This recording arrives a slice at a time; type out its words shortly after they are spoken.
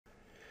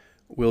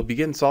We'll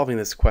begin solving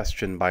this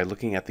question by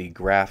looking at the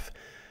graph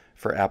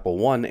for apple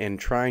 1 and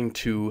trying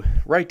to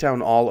write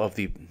down all of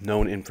the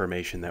known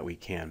information that we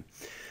can.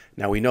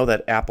 Now we know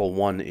that apple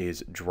 1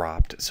 is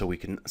dropped, so we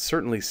can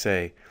certainly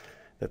say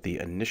that the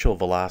initial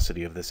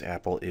velocity of this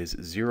apple is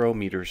 0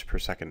 meters per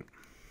second.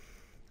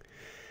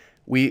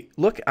 We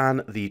look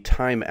on the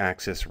time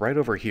axis right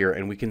over here,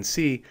 and we can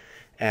see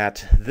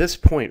at this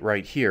point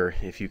right here,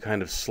 if you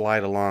kind of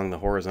slide along the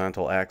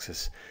horizontal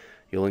axis,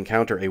 you'll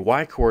encounter a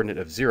y-coordinate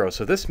of 0.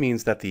 So this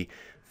means that the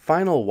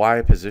final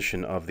y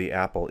position of the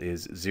apple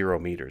is 0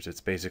 meters.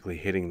 It's basically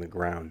hitting the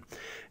ground.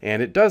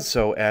 And it does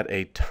so at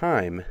a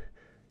time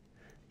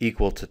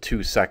equal to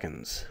 2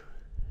 seconds.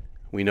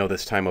 We know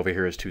this time over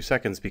here is 2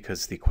 seconds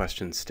because the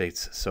question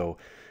states so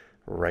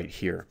right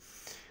here.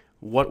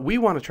 What we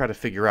want to try to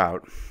figure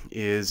out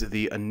is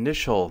the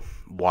initial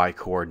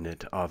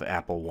y-coordinate of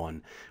apple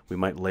 1. We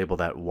might label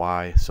that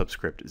y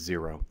subscript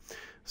 0.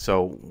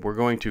 So we're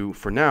going to,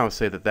 for now,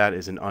 say that that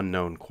is an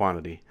unknown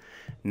quantity.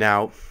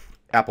 Now,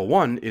 apple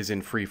 1 is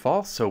in free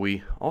fall, so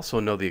we also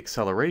know the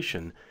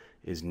acceleration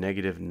is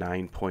negative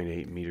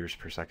 9.8 meters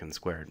per second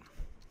squared.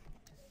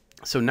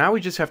 So now we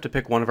just have to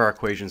pick one of our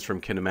equations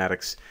from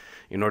kinematics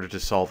in order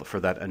to solve for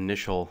that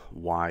initial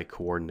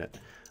y-coordinate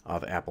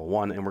of apple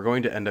 1, and we're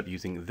going to end up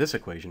using this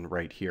equation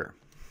right here.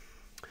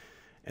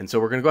 And so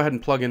we're going to go ahead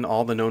and plug in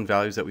all the known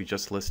values that we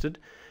just listed.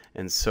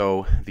 And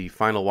so the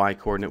final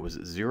y-coordinate was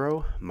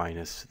 0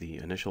 minus the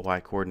initial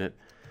y-coordinate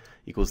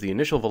equals the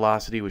initial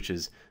velocity, which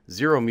is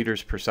 0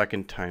 meters per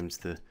second times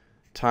the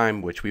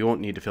time, which we won't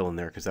need to fill in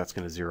there because that's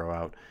going to zero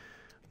out,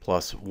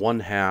 plus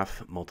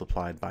 1/2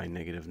 multiplied by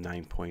negative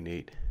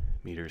 9.8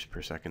 meters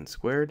per second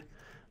squared,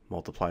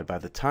 multiplied by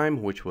the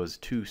time, which was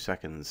 2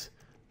 seconds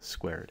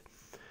squared.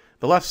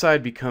 The left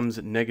side becomes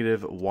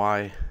negative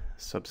y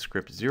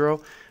subscript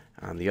 0.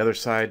 On the other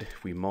side,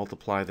 if we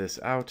multiply this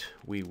out,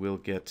 we will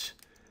get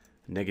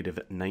negative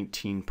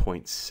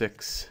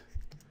 19.6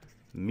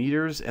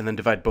 meters, and then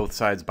divide both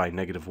sides by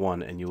negative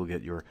 1, and you will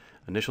get your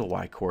initial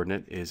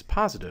y-coordinate is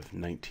positive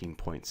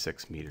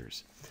 19.6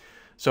 meters.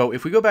 So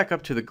if we go back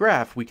up to the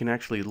graph, we can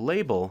actually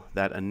label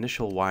that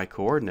initial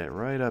y-coordinate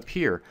right up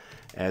here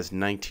as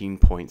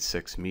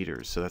 19.6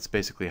 meters. So that's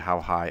basically how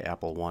high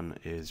apple 1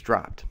 is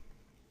dropped.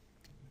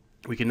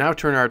 We can now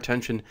turn our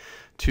attention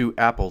to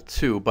apple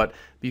 2, but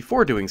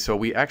before doing so,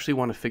 we actually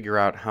want to figure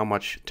out how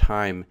much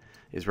time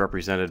is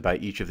represented by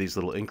each of these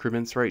little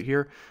increments right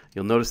here.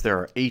 You'll notice there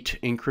are 8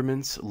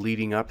 increments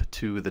leading up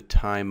to the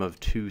time of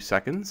 2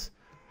 seconds.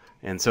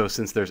 And so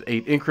since there's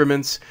 8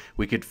 increments,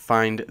 we could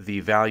find the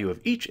value of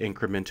each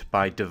increment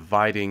by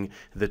dividing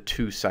the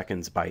 2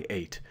 seconds by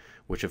 8,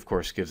 which of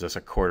course gives us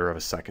 1/4 of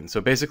a second. So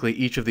basically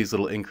each of these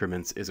little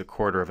increments is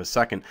 1/4 of a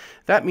second.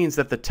 That means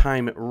that the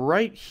time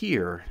right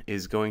here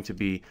is going to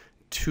be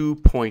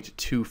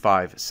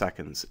 2.25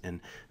 seconds,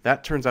 and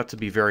that turns out to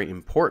be very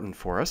important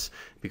for us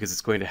because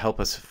it's going to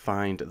help us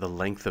find the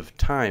length of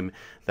time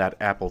that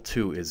apple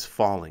 2 is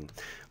falling.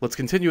 Let's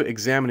continue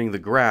examining the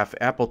graph.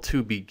 Apple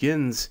 2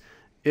 begins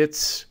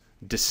its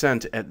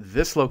descent at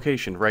this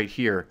location right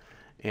here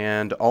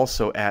and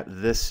also at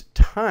this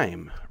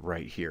time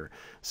right here.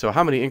 So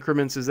how many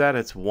increments is that?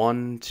 It's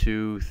 1,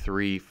 2,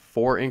 3,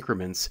 4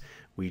 increments.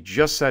 We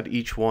just said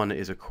each one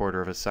is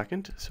 1/4 of a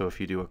second. So if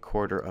you do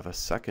 1/4 of a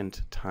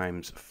second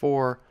times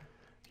 4,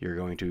 you're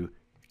going to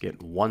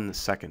get 1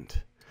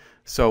 second.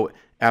 So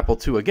apple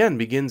 2 again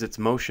begins its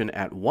motion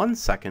at 1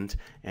 second,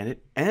 and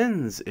it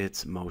ends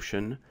its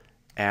motion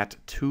at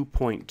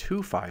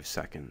 2.25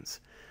 seconds.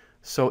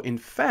 So in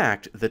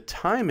fact, the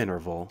time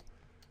interval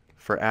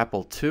for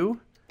apple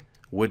 2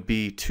 would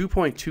be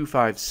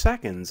 2.25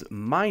 seconds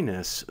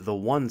minus the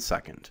 1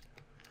 second.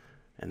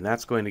 And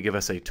that's going to give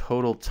us a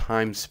total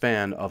time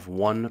span of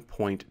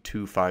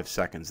 1.25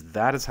 seconds.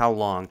 That is how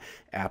long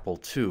apple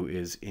 2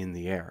 is in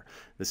the air.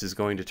 This is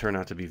going to turn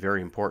out to be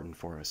very important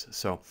for us.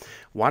 So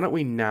why don't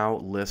we now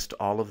list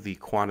all of the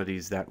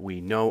quantities that we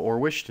know or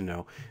wish to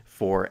know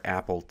for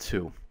apple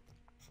 2.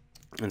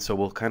 And so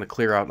we'll kind of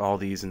clear out all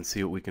these and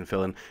see what we can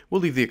fill in. We'll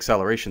leave the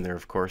acceleration there,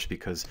 of course,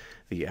 because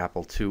the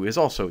apple 2 is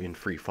also in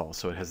free fall,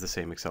 so it has the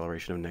same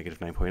acceleration of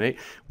negative 9.8.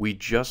 We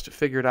just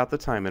figured out the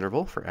time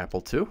interval for apple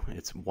 2.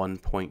 It's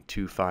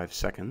 1.25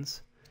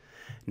 seconds.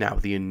 Now,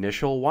 the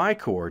initial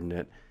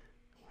y-coordinate,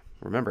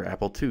 remember,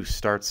 apple 2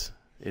 starts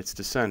its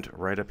descent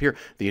right up here.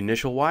 The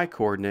initial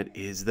y-coordinate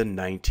is the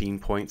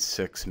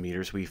 19.6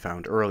 meters we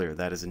found earlier.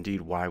 That is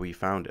indeed why we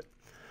found it.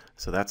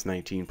 So that's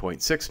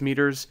 19.6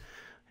 meters.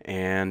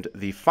 And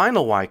the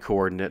final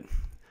y-coordinate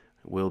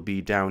will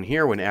be down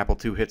here when apple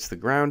 2 hits the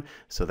ground,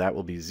 so that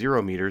will be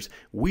 0 meters.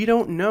 We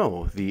don't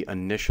know the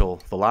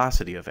initial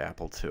velocity of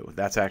apple 2.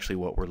 That's actually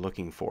what we're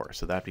looking for,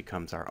 so that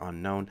becomes our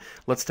unknown.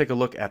 Let's take a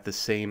look at the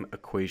same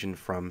equation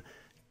from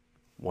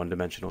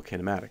one-dimensional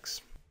kinematics.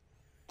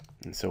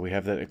 And so we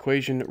have that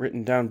equation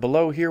written down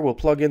below here. We'll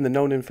plug in the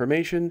known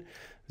information,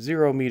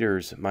 0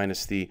 meters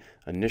minus the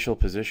initial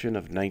position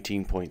of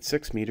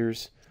 19.6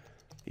 meters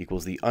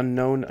equals the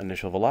unknown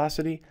initial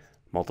velocity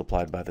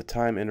multiplied by the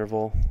time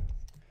interval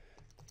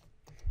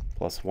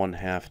plus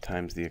 1/2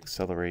 times the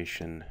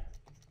acceleration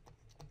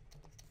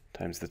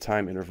times the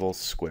time interval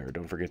squared.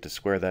 Don't forget to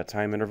square that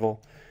time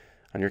interval.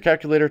 On your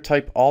calculator,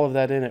 type all of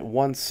that in at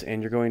once,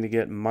 and you're going to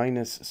get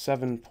minus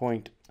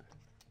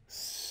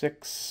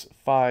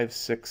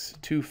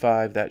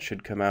 7.65625. That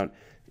should come out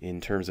in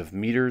terms of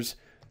meters.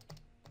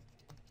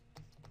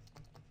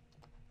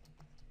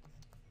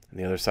 And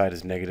the other side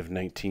is negative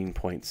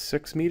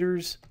 19.6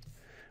 meters.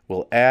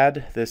 We'll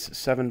add this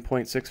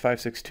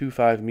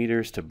 7.65625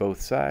 meters to both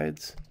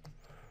sides.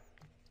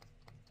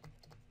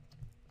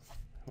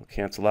 We'll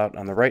cancel out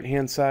on the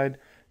right-hand side.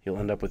 You'll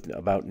end up with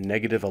about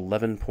negative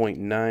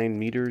 11.9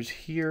 meters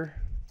here.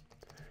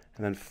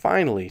 And then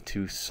finally,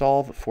 to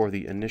solve for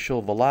the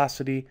initial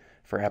velocity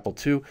for Apple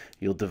II,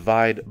 you'll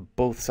divide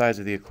both sides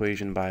of the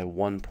equation by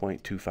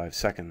 1.25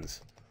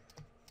 seconds.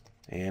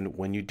 And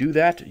when you do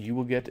that, you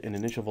will get an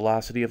initial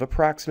velocity of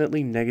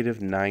approximately negative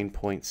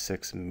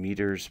 9.6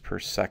 meters per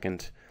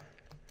second.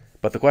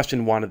 But the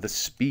question wanted the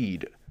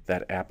speed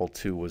that Apple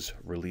II was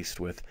released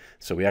with.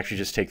 So we actually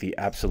just take the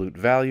absolute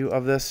value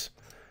of this,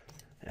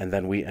 and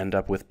then we end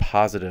up with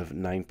positive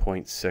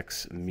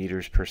 9.6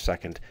 meters per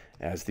second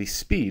as the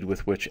speed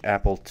with which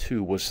Apple II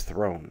was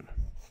thrown.